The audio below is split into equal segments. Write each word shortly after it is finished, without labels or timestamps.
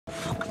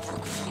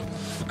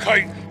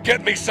Okay,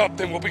 get me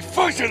something. We'll be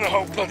fighting the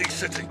whole bloody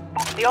city.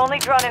 The only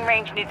drone in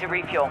range needs a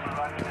refuel.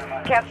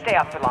 Can't stay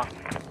up for long.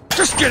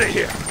 Just get it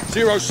here.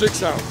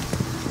 06 out.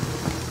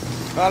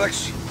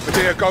 Alex,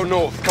 Padilla, go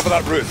north. Cover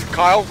that roof.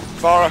 Kyle,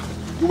 Farah,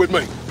 you with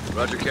me?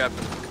 Roger,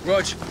 Captain.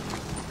 Roger.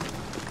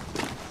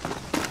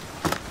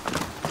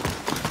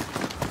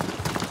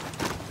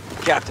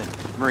 Captain,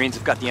 Marines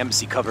have got the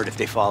embassy covered if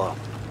they follow.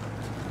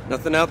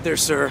 Nothing out there,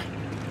 sir.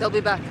 They'll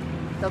be back.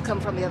 They'll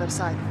come from the other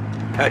side.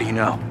 How do you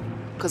know?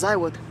 'Cause I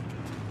would.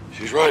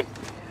 She's right.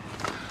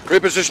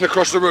 Reposition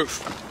across the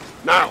roof.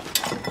 Now.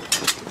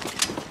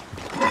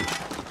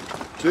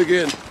 Dig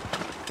in.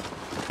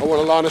 I want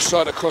a line of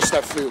sight across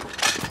that field.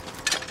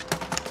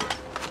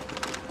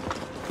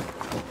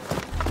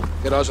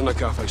 Get eyes on that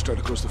cafe straight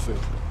across the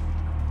field.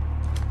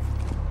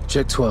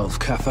 Check 12,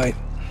 cafe.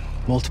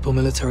 Multiple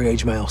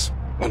military-age males.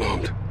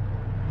 Unarmed.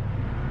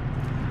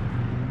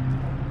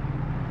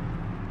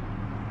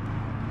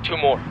 2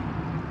 more.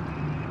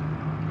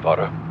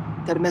 Farah,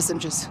 They're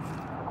messengers.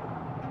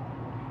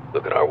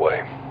 looking our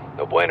way.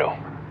 No bueno.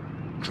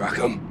 Track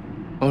 'em.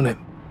 On it.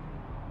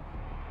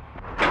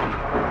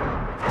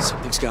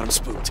 Something's got him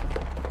spooked.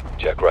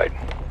 Check right.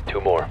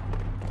 2 more.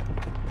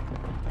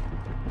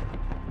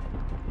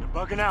 They're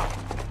bugging out.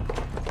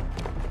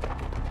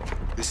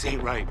 This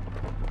ain't right.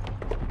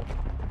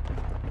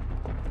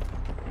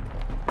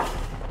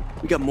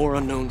 We got more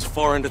unknowns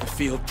far into the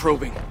field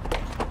probing.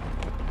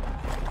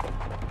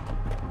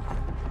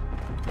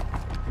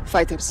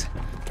 Fighters.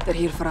 They're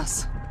here for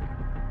us.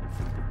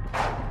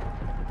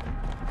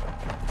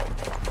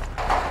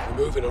 They're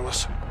moving on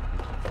us.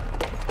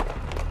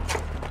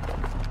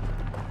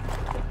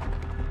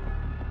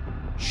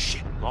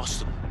 Shit,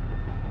 lost them.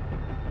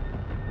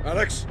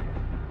 Alex?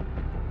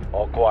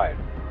 All quiet.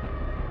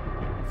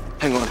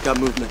 Hang on, got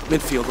movement.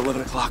 Midfield,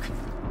 11 o'clock.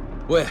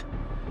 Where?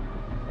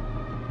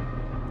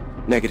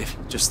 Negative,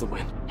 just the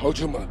wind. Hold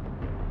your mud.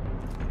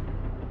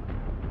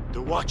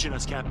 They're watching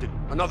us, Captain.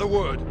 Another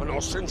word, and I'll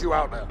send you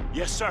out there.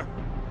 Yes, sir.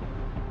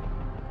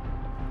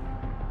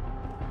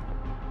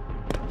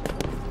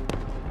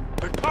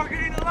 They're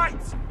targeting the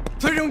lights!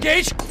 Clear to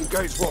engage?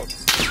 Engage one.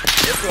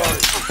 Get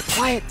blind.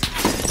 Quiet!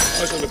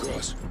 Eyes on the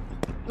grass.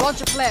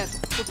 Launch a flare.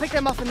 We'll pick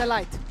them off in the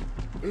light.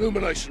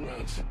 Illumination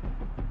rounds.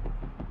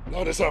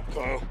 Light us up,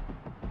 Kyle.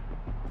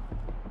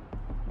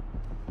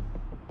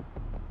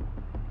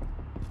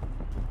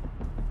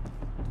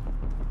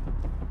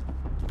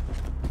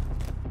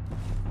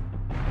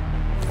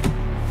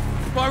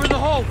 Fire in the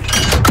hole!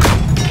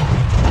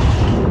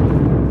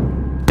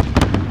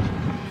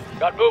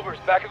 Got movers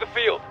back in the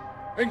field.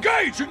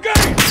 Engage! Engage!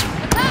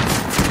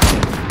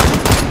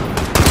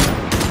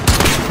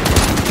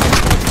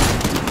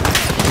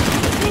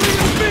 Moving in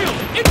the field!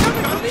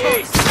 Incoming from the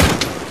east!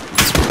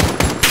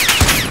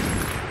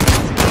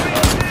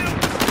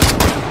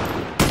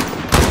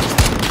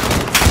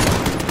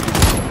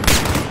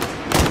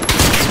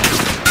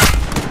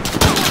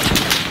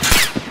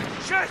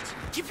 Shit!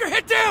 Keep your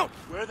head down!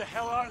 Where the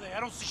hell are they? I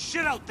don't see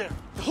shit out there.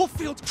 The whole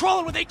field's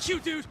crawling with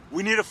AQ, dude!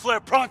 We need a flare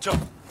pronto.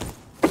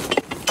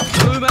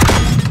 Boom out!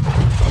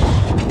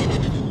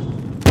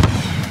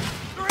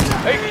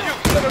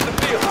 HQ, center of the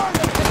field.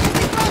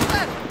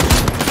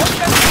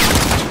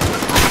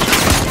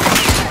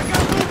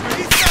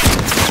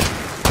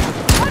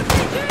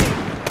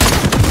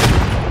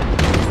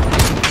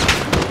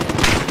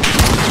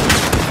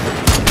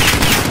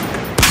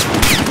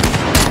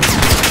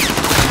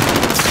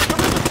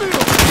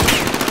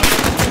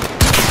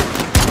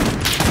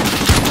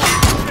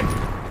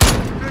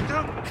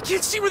 I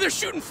can't see where they're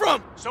shooting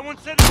from! Someone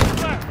said it's a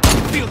flare.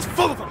 The field's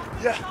full of them!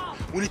 Yeah,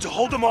 we need to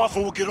hold them off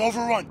or we'll get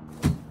overrun.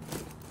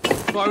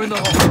 Fire in the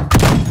hole!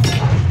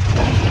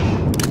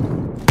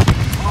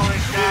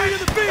 Fire in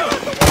the field!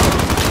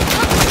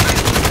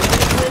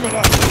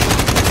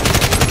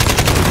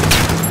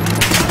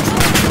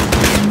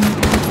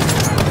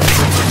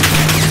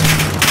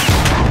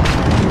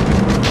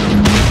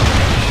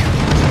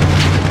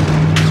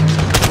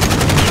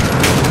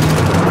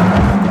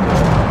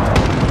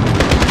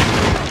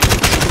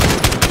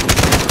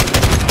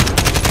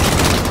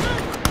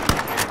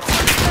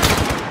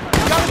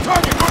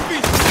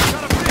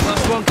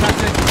 Last one,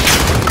 Captain.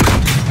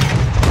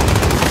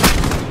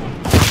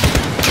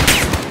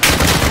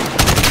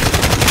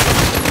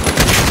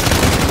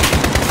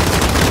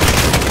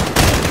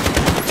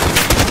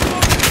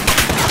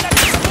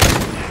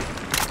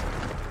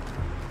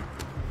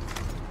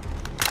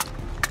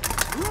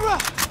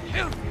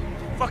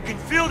 Fucking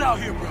field out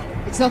here, bro.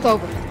 It's not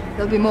over.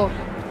 There'll be more.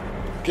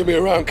 Give me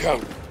a round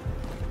count.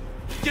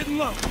 Getting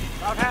low.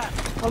 About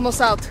half. Almost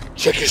out.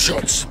 Check your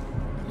shots.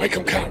 Make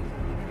them count.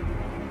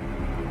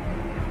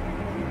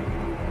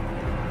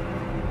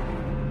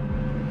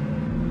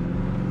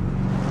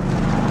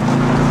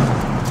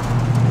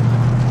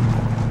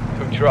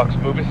 Two trucks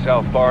moving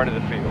south far into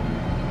the field.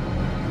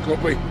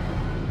 Copy.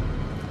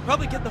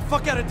 Probably getting the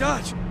fuck out of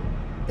Dodge.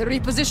 They're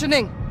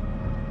repositioning.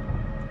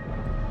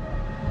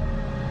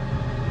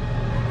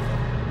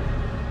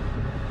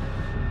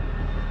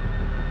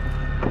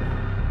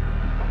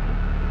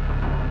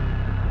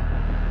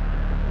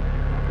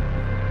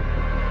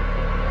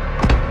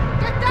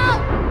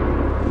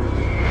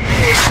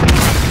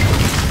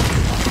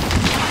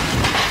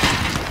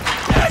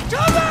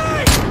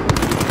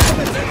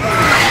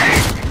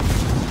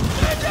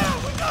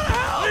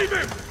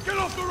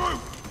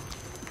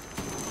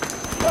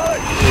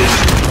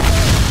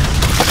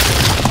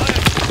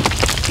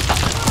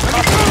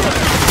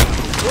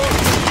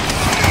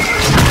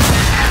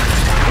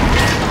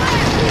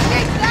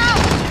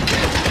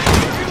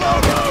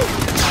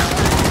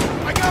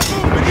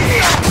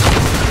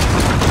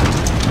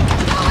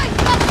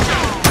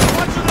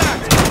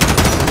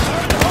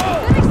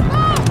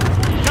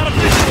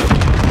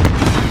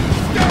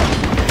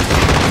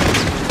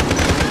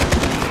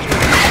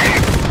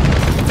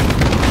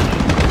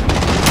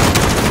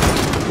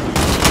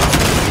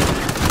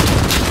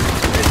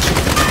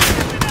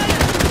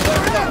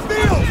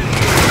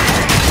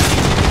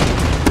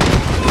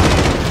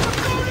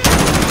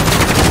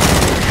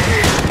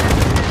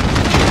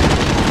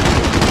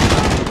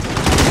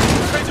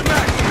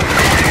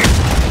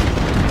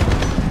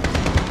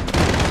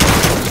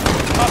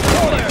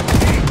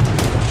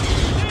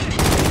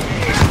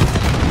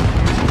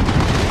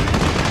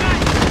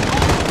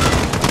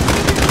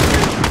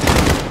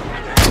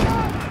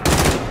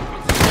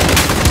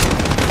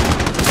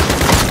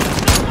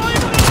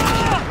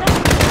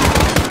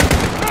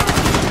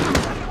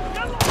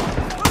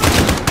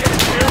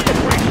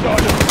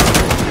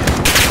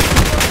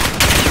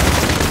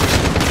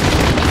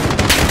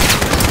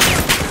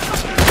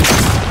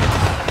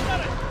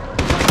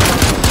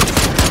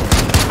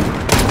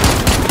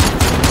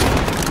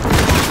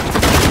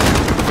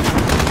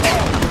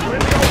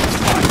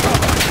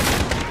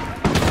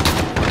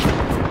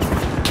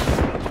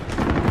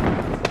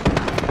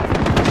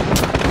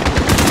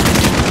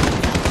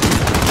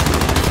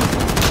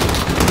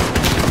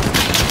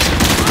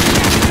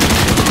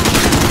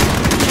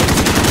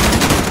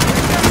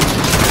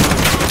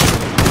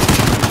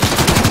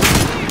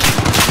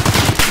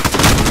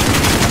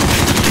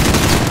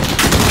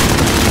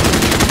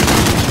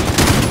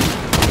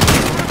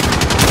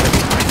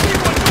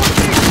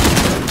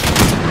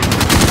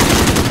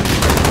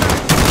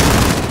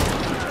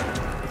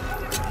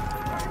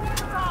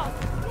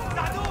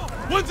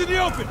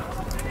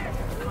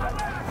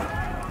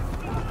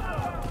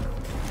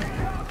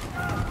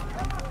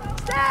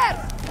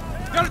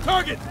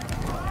 target!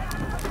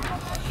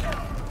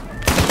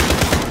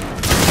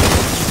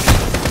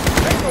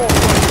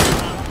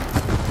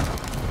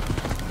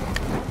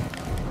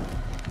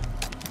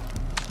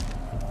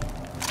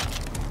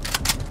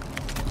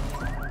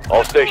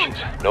 All stations,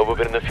 no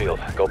movement in the field.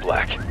 Go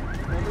black.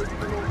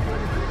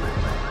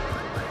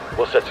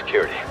 We'll set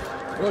security.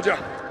 Roger.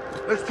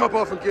 Let's top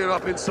off and gear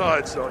up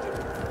inside, Sergeant.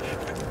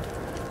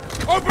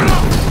 Open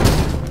up!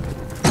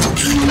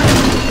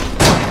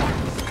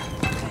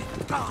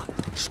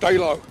 Stay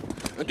low,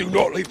 and do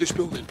not leave this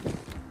building.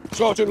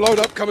 Sergeant, load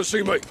up, come and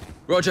see me.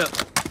 Roger.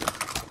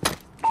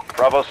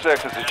 Bravo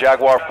 6, this is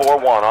Jaguar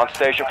 4-1. On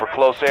station for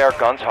close air,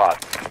 guns hot.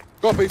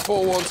 Copy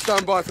 4-1,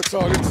 stand by for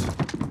targets.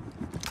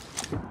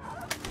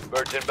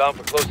 Birds inbound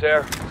for close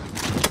air.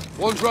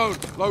 One drone,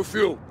 low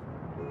fuel.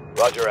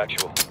 Roger,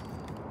 actual.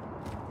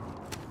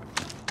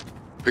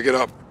 Pick it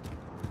up.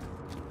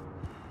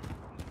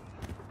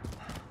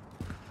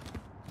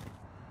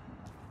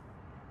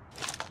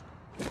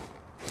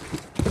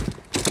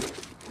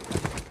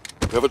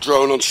 We have a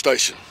drone on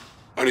station.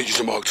 I need you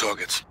to mark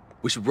targets.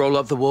 We should roll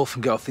up the wolf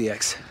and get off the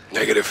X.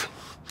 Negative.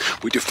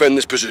 We defend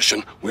this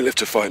position, we live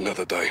to fight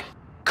another day.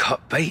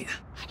 Cut bait?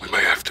 We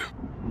may have to.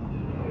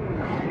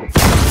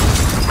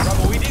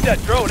 Bravo, we need that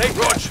drone, eh?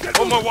 Rog,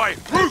 on my way.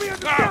 Roof,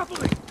 now! This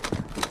way.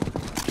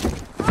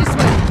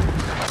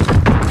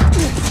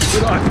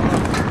 Good eye.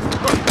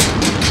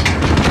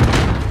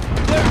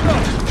 Clear, go!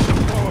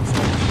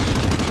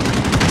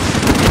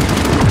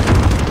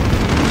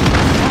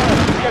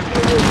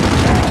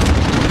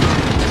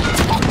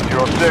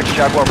 06,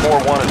 Jaguar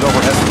 4-1 is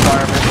overhead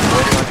retirement,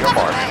 waiting on your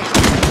mark.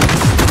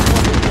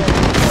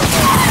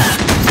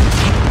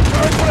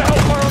 Put a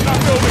hellfire on that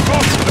building,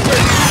 boss!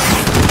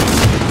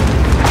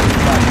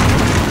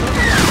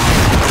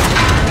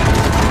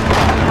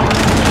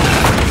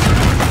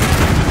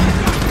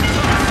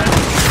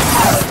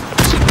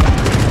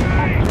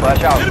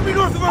 Flash out. Enemy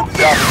north of our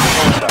position!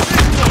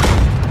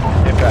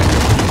 Impact.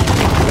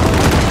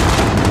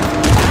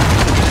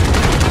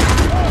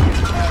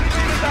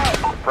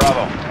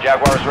 Bravo.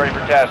 Jaguar is ready for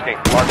tasking.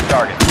 Mark the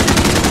target.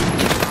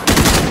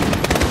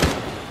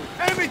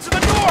 Enemy to the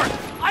north!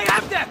 I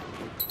have them!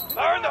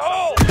 Fire in the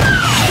hole!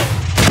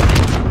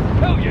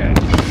 Hell yeah!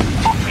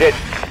 Hit.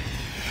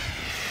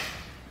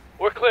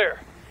 We're clear.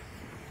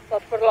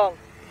 Not for long.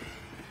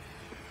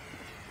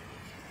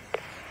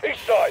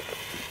 East side.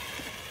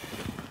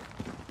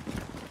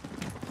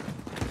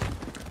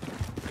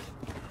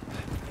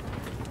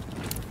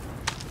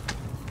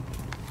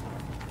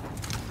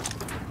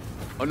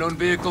 Unknown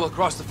vehicle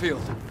across the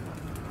field.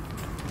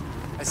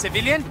 A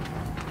civilian?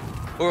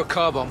 Or a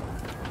car bomb.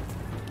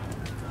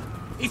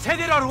 He's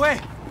headed our way.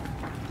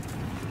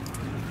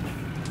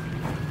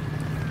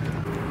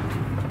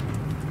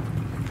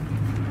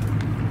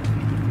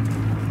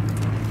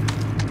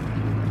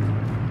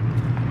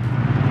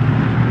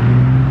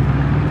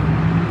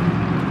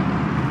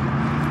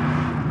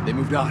 They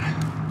moved on.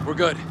 We're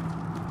good.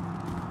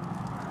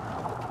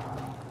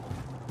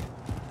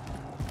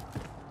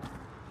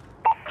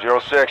 Zero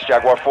 06,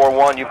 Jaguar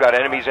 4-1, you've got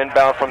enemies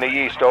inbound from the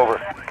east,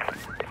 over.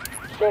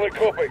 Solid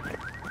copy.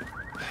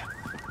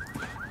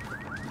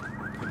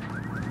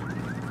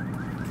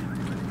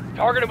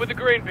 Target him with the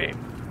green beam.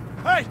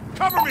 Hey,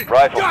 cover me!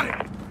 Rifle. Got it!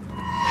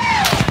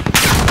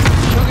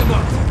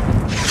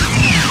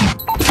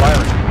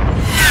 Firing.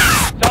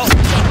 South.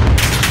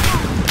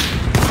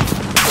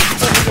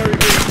 Secondary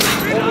beam.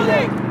 On the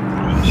road.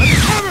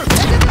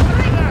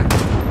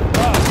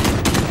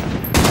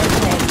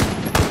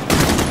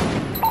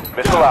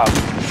 Missile out.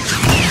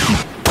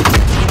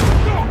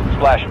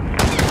 Splash.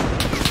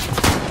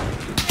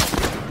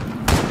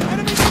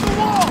 Enemies on the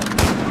wall!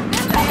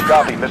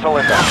 Copy, missile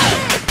inbound.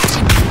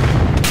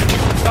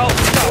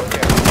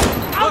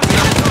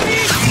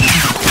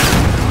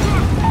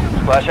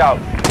 Splash out.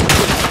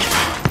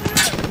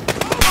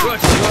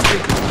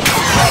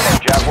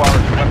 Jaguar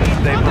is weapons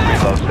safe for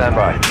reload. Stand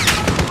by.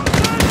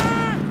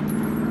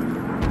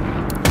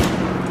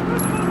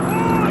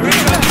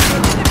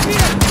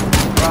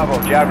 Bravo,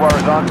 Jaguar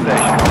is on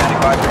station. Standing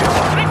by for your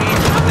mark.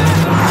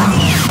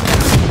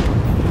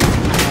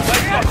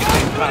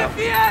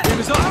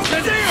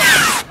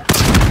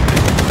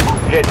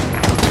 Hit.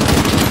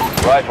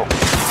 Rifle.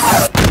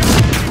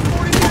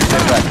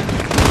 Impact.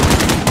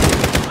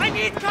 I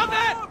need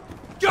cover!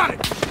 Got it!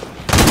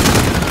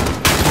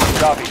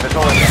 Copy,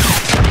 missile inbound.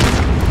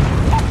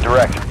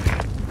 Direct.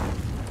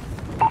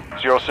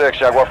 06,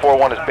 Jaguar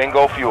 4-1 is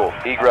bingo fuel.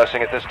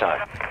 Egressing at this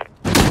time.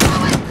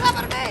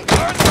 Cover me!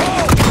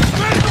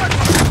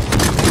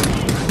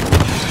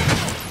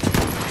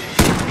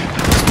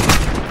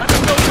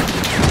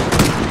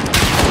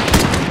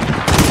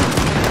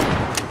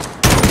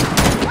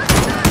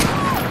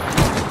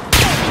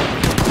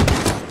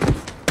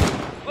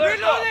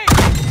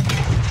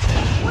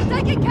 We're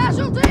taking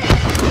casualties!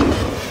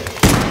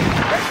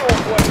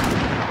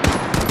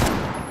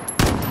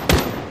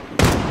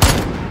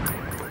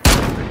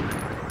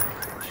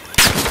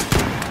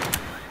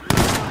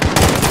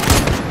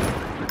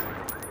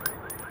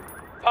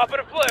 Popping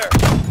a flare.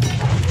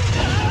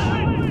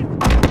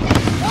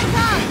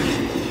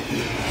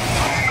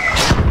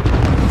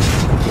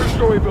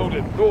 Two-story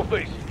building,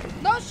 northeast.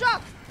 No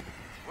shot!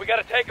 We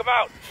gotta take him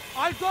out.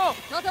 I'll go.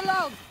 Not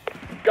allowed!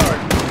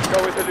 Garrett,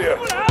 go into there.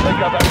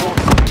 Take out that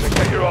mortar and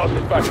get your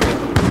asses back here.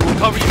 We'll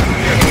cover you from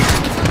here.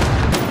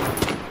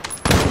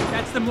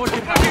 That's the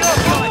mortar.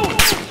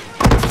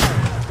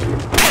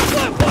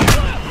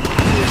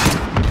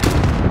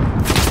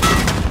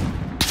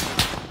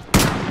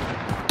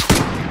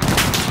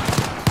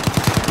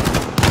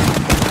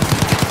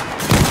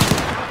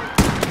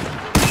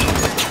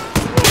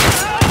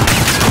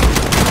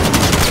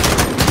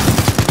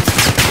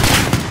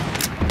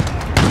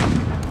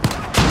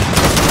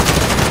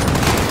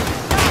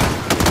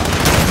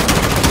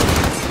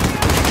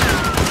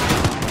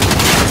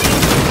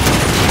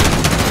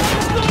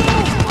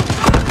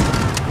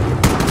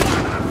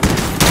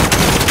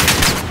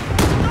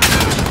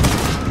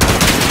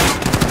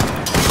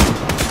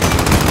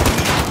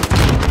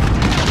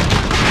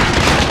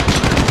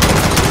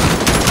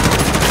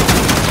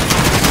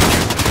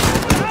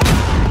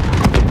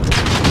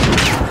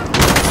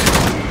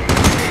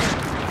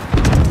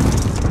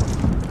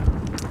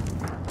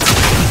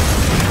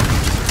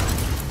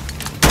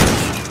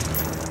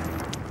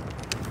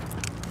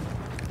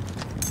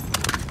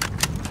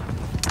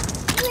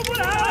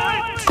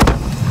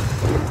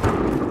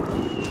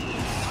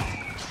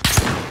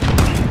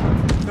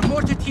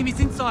 Team is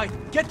inside.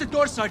 Get the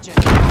door, Sergeant.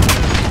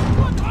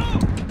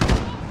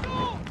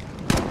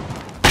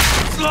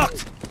 It's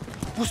locked.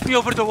 Push me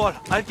over the wall.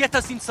 I'll get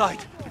us inside.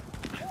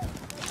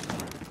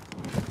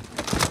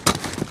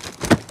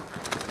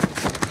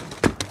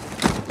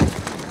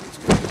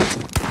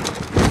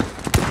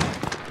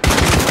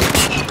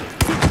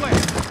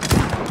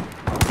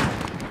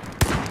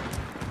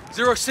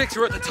 Zero 06,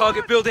 we're at the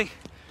target building.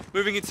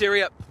 Moving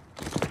interior.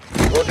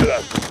 Roger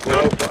that.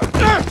 We're all fine.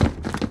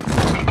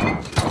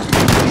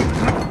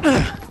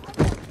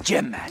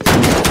 Gem man.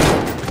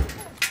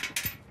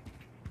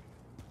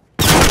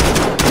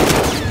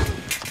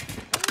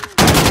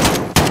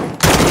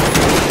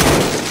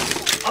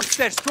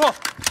 Upstairs, go.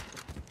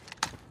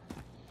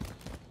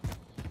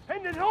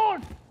 Hand it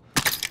on.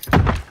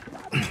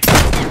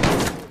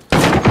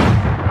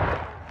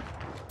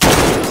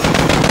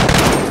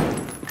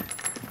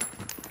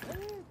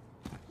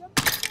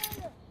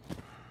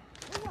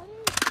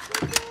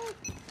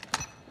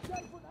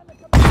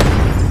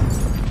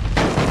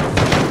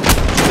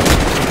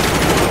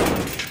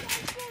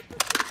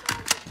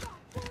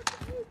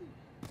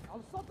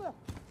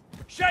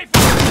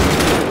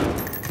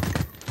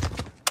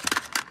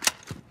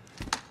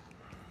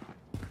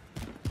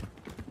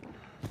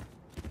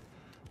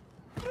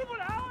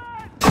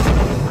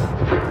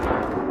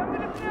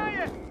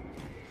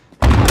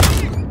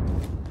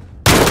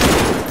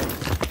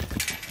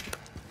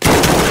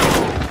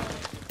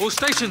 All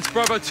stations,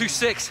 Bravo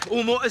 2-6.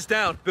 All mortars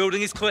down.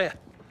 Building is clear.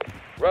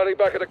 Rally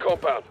back at the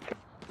compound.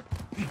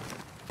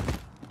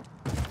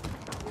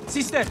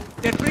 Sister,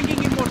 they're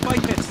bringing in more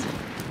bipeds.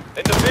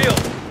 In the field.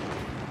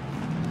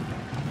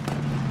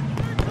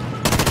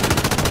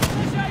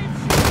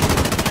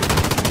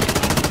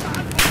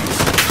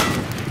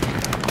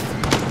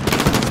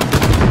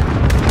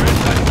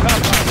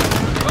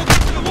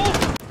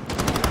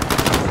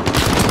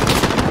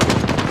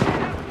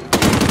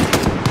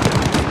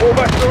 Fall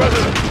back to the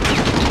residence.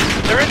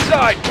 They're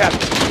inside,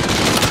 Captain.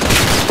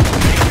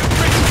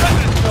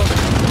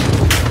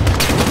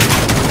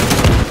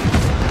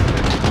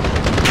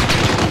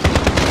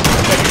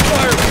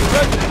 Fire,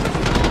 residence.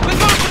 Let's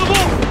go to the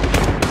wall!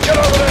 Get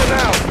over there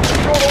now.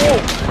 Control the wall.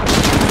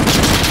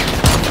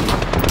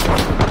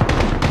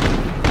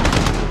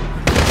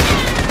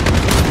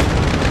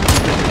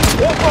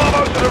 All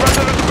Bravo to the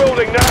residence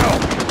building now.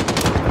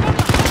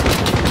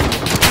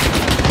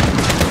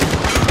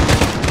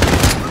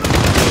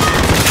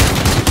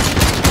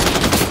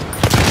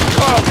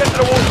 Get to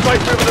the wall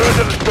space over the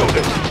residence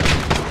building.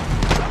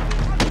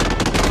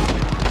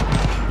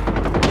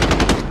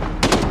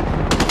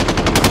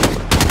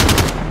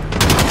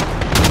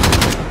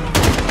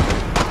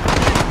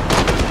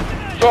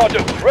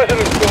 Sergeant,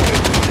 residence building.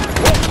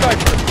 Wall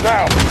station,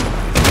 now.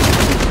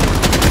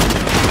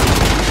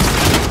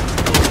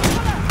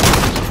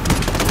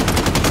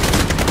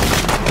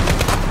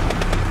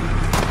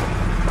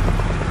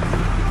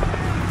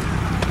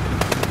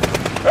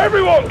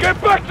 Everyone,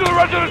 get back to the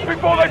residence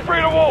before they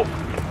free the wall.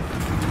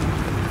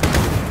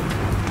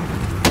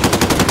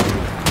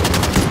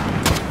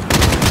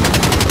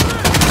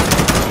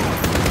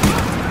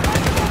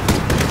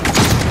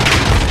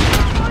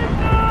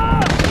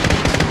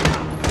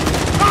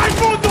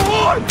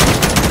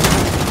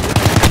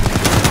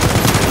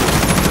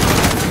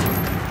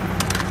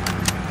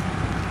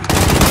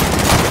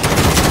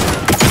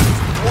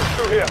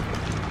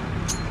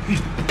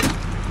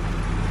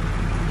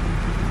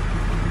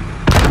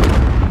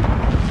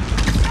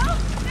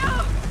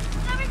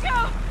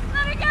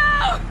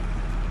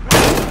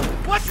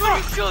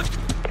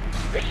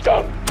 It's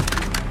done.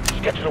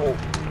 Just get to the wall.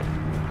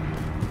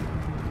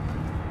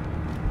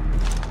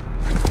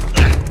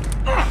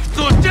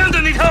 Those down,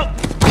 they need help!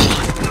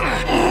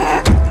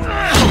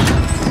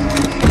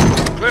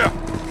 Clear.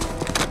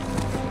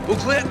 All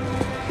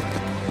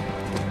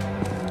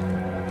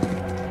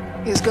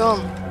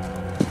gone?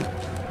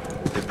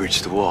 They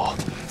breached the wall.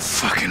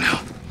 Fucking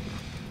hell.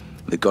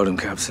 They got him,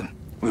 Captain.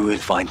 We will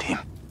find him.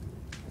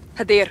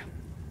 Hadir,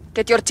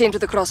 get your team to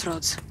the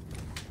crossroads.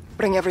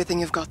 Bring everything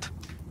you've got.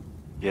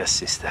 Yes,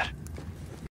 sister.